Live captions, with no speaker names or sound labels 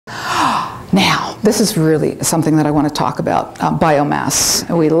Now, this is really something that I want to talk about, biomass.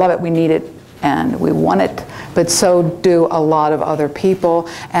 We love it, we need it, and we want it, but so do a lot of other people.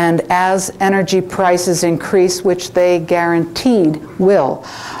 And as energy prices increase, which they guaranteed will,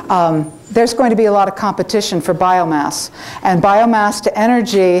 there's going to be a lot of competition for biomass. And biomass to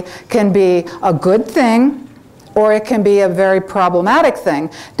energy can be a good thing, or it can be a very problematic thing,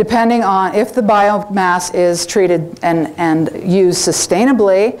 depending on if the biomass is treated and used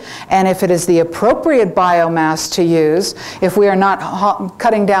sustainably, and if it is the appropriate biomass to use. If we are not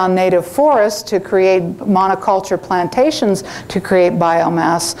cutting down native forests to create monoculture plantations to create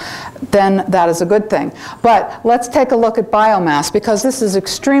biomass, then that is a good thing. But let's take a look at biomass, because this is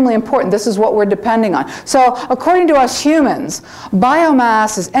extremely important. This is what we're depending on. So according to us humans,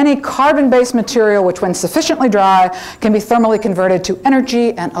 biomass is any carbon-based material which, when sufficiently dry, can be thermally converted to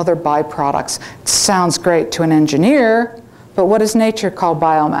energy and other byproducts. It sounds great to an engineer, but what does nature call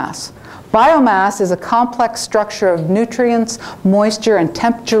biomass? Biomass is a complex structure of nutrients, moisture, and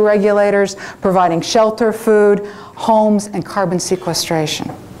temperature regulators, providing shelter, food, homes, and carbon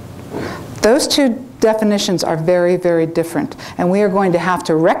sequestration. Those two definitions are very, very different, and we are going to have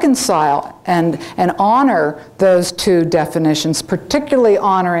to reconcile and honor those two definitions, particularly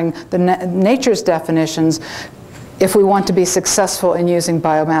honoring the nature's definitions, if we want to be successful in using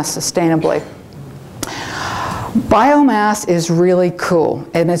biomass sustainably. Biomass is really cool,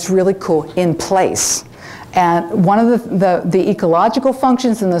 and it's really cool in place. And one of the ecological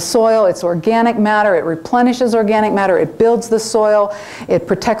functions in the soil, it's organic matter, it replenishes organic matter, it builds the soil, it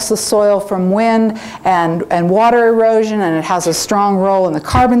protects the soil from wind and water erosion, and it has a strong role in the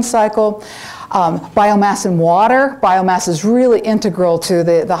carbon cycle. Biomass in water, biomass is really integral to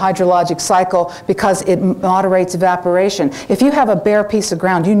the hydrologic cycle because it moderates evaporation. If you have a bare piece of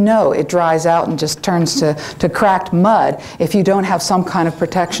ground, you know it dries out and just turns to cracked mud if you don't have some kind of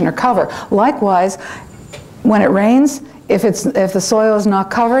protection or cover. Likewise, when it rains, if the soil is not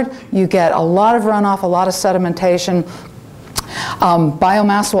covered, you get a lot of runoff, a lot of sedimentation.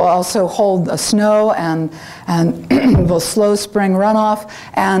 Biomass will also hold the snow and will slow spring runoff,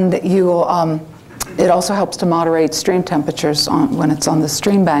 and you will, it also helps to moderate stream temperatures when it's on the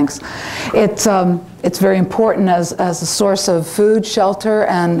stream banks. It's very important as a source of food, shelter,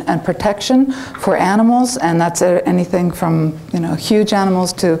 and protection for animals, and that's anything from huge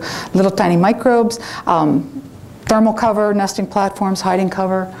animals to little tiny microbes, thermal cover, nesting platforms, hiding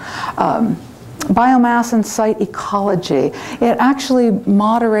cover. Biomass and site ecology. It actually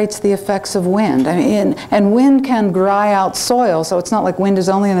moderates the effects of wind. I mean, and wind can dry out soil, so it's not like wind is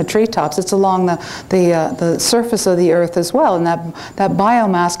only in the treetops. It's along the surface of the earth as well, and that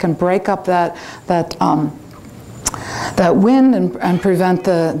biomass can break up that wind and prevent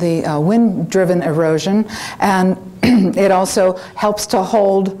the wind-driven erosion, and it also helps to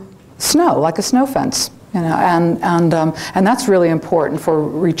hold snow, like a snow fence. And that's really important for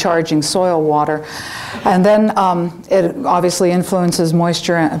recharging soil water. And then it obviously influences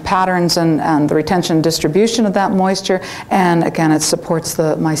moisture patterns and the retention and distribution of that moisture. And again, it supports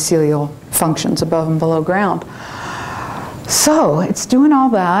the mycelial functions above and below ground. So it's doing all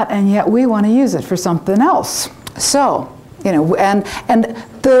that, and yet we want to use it for something else. So, and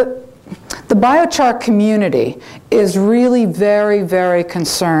the biochar community is really very, very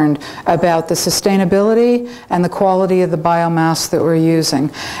concerned about the sustainability and the quality of the biomass that we're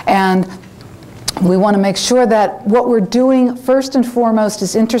using. And we want to make sure that what we're doing first and foremost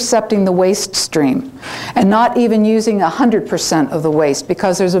is intercepting the waste stream and not even using 100% of the waste,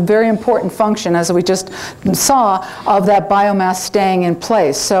 because there's a very important function, as we just saw, of that biomass staying in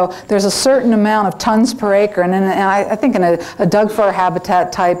place. So there's a certain amount of tons per acre, and I think in a Doug fir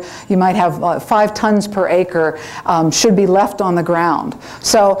habitat type, you might have 5 tons per acre should be left on the ground.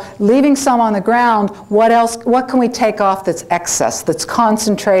 So leaving some on the ground, what can we take off that's excess, that's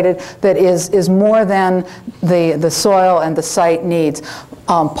concentrated, that is more than the soil and the site needs?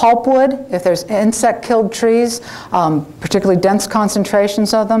 Pulpwood, if there's insect-killed trees, particularly dense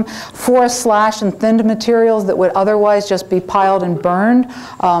concentrations of them, forest slash and thinned materials that would otherwise just be piled and burned,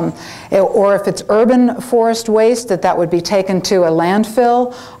 or if it's urban forest waste, that would be taken to a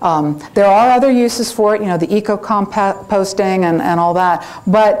landfill. There are other uses for it, the eco-composting and all that,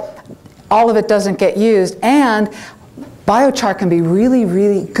 but all of it doesn't get used. And biochar can be really,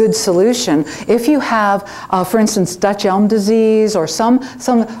 really good solution if you have, for instance, Dutch elm disease or some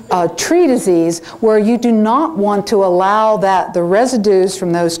tree disease where you do not want to allow the residues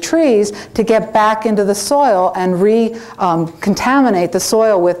from those trees to get back into the soil and contaminate the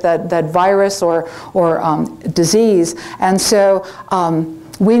soil with that virus or disease. And so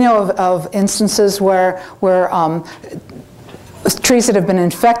we know of instances where trees that have been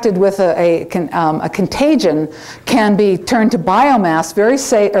infected with a contagion can be turned to biomass very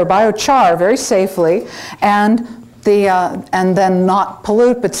safe, or biochar very safely, and then not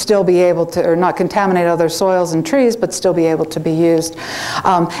pollute, but still be able to, or not contaminate other soils and trees, but still be able to be used.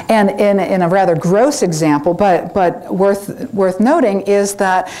 And in a rather gross example, but worth noting, is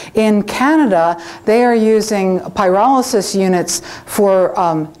that in Canada they are using pyrolysis units for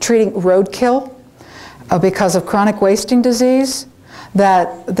treating roadkill because of chronic wasting disease.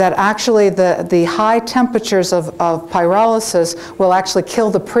 That actually the high temperatures of pyrolysis will actually kill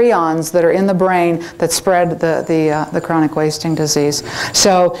the prions that are in the brain that spread the chronic wasting disease.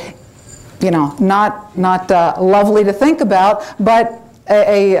 So, you know, not lovely to think about, but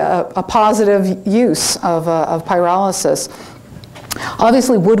a positive use of pyrolysis.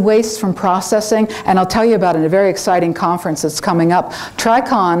 Obviously, wood waste from processing, and I'll tell you about a very exciting conference that's coming up.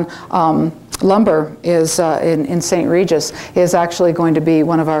 Tricon Lumber is in St. Regis is actually going to be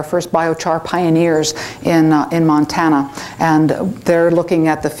one of our first biochar pioneers in Montana, and they're looking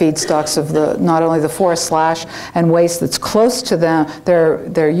at the feedstocks of not only the forest slash and waste that's close to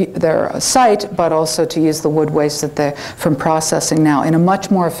their site, but also to use the wood waste that they from processing now in a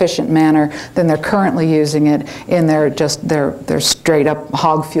much more efficient manner than they're currently using it in their straight up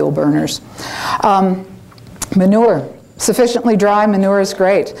hog fuel burners. Manure. Sufficiently dry manure is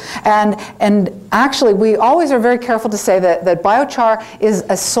great. And actually, we always are very careful to say that biochar is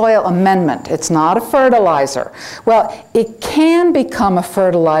a soil amendment. It's not a fertilizer. Well, it can become a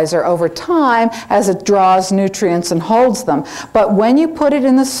fertilizer over time as it draws nutrients and holds them. But when you put it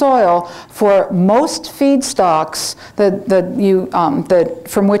in the soil, for most feedstocks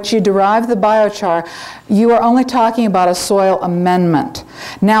from which you derive the biochar, you are only talking about a soil amendment.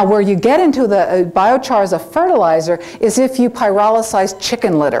 Now, where you get into the biochar as a fertilizer is if you pyrolyze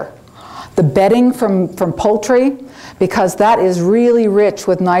chicken litter. The bedding from poultry, because that is really rich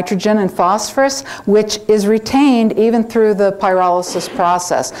with nitrogen and phosphorus, which is retained even through the pyrolysis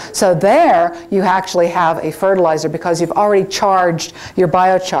process. So there you actually have a fertilizer because you've already charged your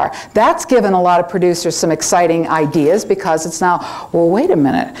biochar. That's given a lot of producers some exciting ideas, because it's now, well, wait a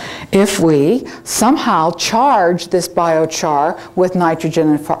minute, if we somehow charge this biochar with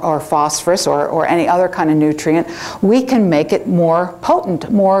nitrogen or phosphorus or any other kind of nutrient, we can make it more potent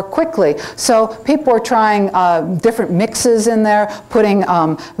more quickly. So people are trying different mixes in there, putting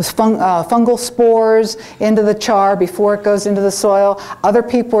fungal spores into the char before it goes into the soil. Other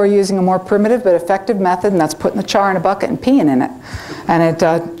people are using a more primitive but effective method, and that's putting the char in a bucket and peeing in it. And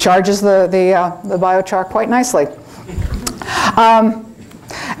it charges the biochar quite nicely.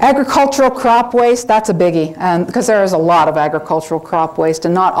 Agricultural crop waste, that's a biggie, and because there is a lot of agricultural crop waste,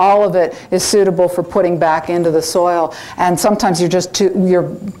 and not all of it is suitable for putting back into the soil. And sometimes you're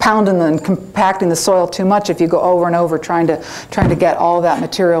pounding and compacting the soil too much if you go over and over trying to get all that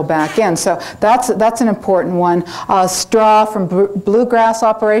material back in. So that's an important one. Straw from bluegrass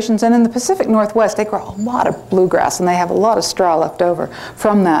operations, and in the Pacific Northwest they grow a lot of bluegrass, and they have a lot of straw left over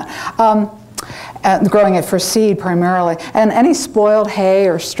from that. Growing it for seed primarily, and any spoiled hay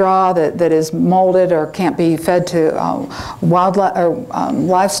or straw that is molded or can't be fed to wildlife or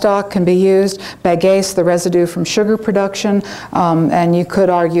livestock can be used. Bagasse, the residue from sugar production, and you could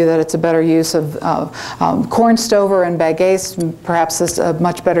argue that it's a better use of corn stover and bagasse. Perhaps it's a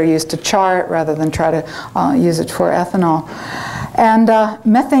much better use to char it rather than try to use it for ethanol. And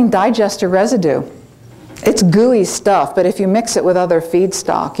methane digester residue. It's gooey stuff, but if you mix it with other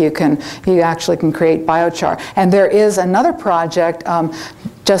feedstock, you actually can create biochar. And there is another project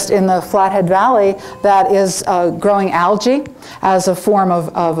just in the Flathead Valley that is growing algae as a form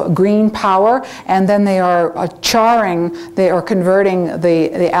of green power, and then they are they are converting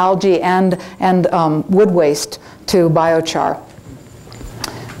the algae and wood waste to biochar.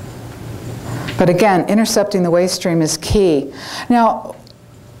 But again, intercepting the waste stream is key. Now,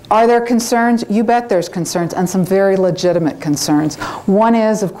 are there concerns? You bet there's concerns, and some very legitimate concerns. One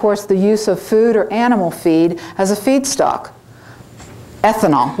is, of course, the use of food or animal feed as a feedstock.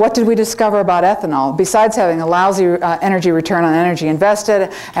 Ethanol. What did we discover about ethanol? Besides having a lousy energy return on energy invested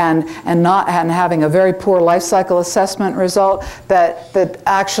and having a very poor life cycle assessment result, that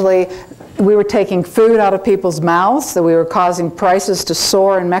actually we were taking food out of people's mouths, that we were causing prices to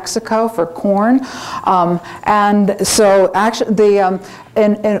soar in Mexico for corn. And so actually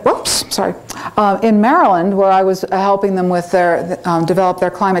In Maryland, where I was helping them with their, develop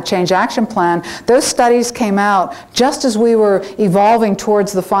their climate change action plan, those studies came out just as we were evolving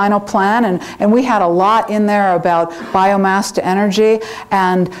towards the final plan, and we had a lot in there about biomass to energy,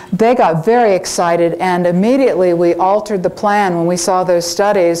 and they got very excited, and immediately we altered the plan when we saw those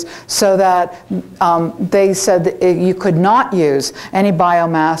studies so that they said that you could not use any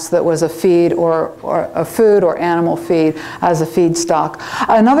biomass that was a feed or a food or animal feed as a feedstock.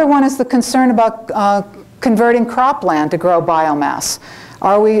 Another one is the concern about converting cropland to grow biomass.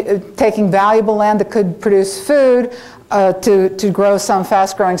 Are we taking valuable land that could produce food to grow some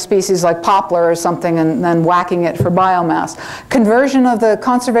fast-growing species like poplar or something and then whacking it for biomass? Conversion of the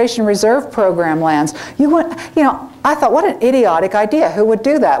Conservation Reserve Program lands. I thought, what an idiotic idea. Who would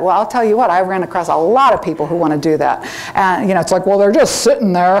do that? Well, I'll tell you what, I ran across a lot of people who want to do that. And it's like, well, they're just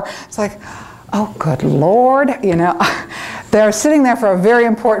sitting there. It's like, oh, good Lord, They're sitting there for a very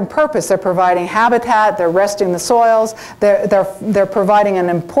important purpose. They're providing habitat, they're resting the soils, they're providing an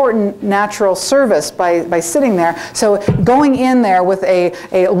important natural service by sitting there. So going in there with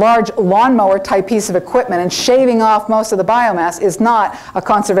a large lawnmower type piece of equipment and shaving off most of the biomass is not a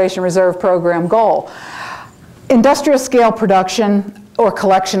Conservation Reserve Program goal. Industrial scale production or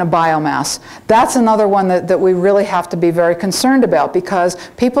collection of biomass. That's another one that we really have to be very concerned about, because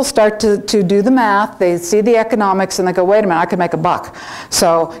people start to do the math, they see the economics, and they go, wait a minute, I could make a buck.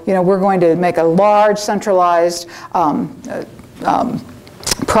 So, we're going to make a large centralized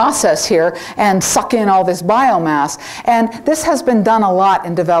process here and suck in all this biomass. And this has been done a lot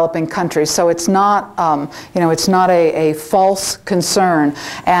in developing countries, so it's not, it's not a false concern,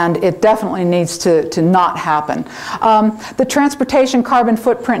 and it definitely needs to not happen. The transportation carbon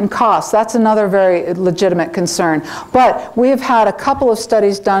footprint and costs, that's another very legitimate concern. But we have had a couple of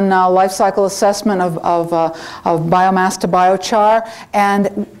studies done now, life cycle assessment of biomass to biochar,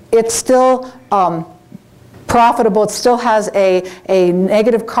 and it's still profitable. It still has a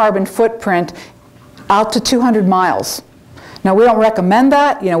negative carbon footprint out to 200 miles. Now, we don't recommend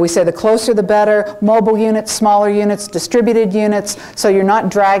that. We say the closer the better. Mobile units, smaller units, distributed units, so you're not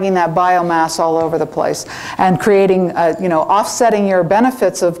dragging that biomass all over the place and creating, offsetting your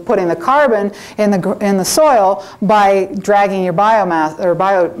benefits of putting the carbon in the soil by dragging your biomass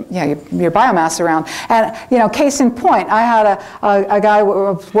your biomass around. And case in point, I had a guy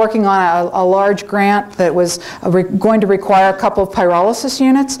working on a large grant that was going to require a couple of pyrolysis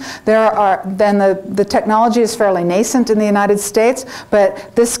units. The technology is fairly nascent in the United States,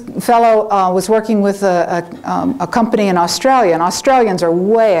 but this fellow was working with a company in Australia, and Australians are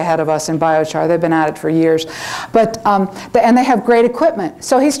way ahead of us in biochar. They've been at it for years, but and they have great equipment.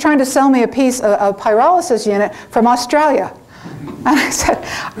 So he's trying to sell me a piece of pyrolysis unit from Australia, and I said,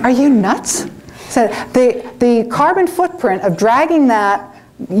 "Are you nuts?" I said, the carbon footprint of dragging that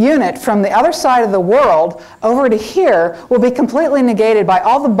unit from the other side of the world over to here will be completely negated by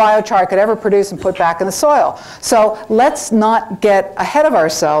all the biochar I could ever produce and put back in the soil. So let's not get ahead of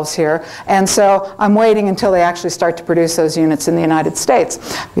ourselves here. And so I'm waiting until they actually start to produce those units in the United States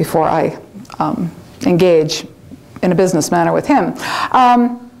before I engage in a business manner with him.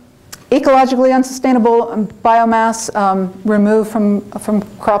 Ecologically unsustainable biomass removed from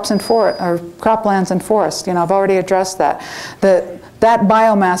crops and croplands and forests. I've already addressed that. That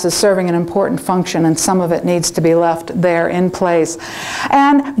biomass is serving an important function, and some of it needs to be left there in place.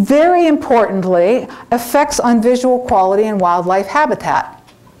 And very importantly, effects on visual quality and wildlife habitat.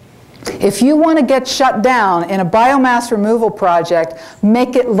 If you want to get shut down in a biomass removal project,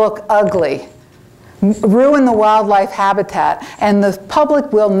 make it look ugly. Ruin the wildlife habitat, and the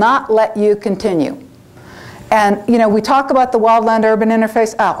public will not let you continue. And we talk about the wildland-urban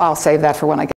interface. Oh, I'll save that for when I get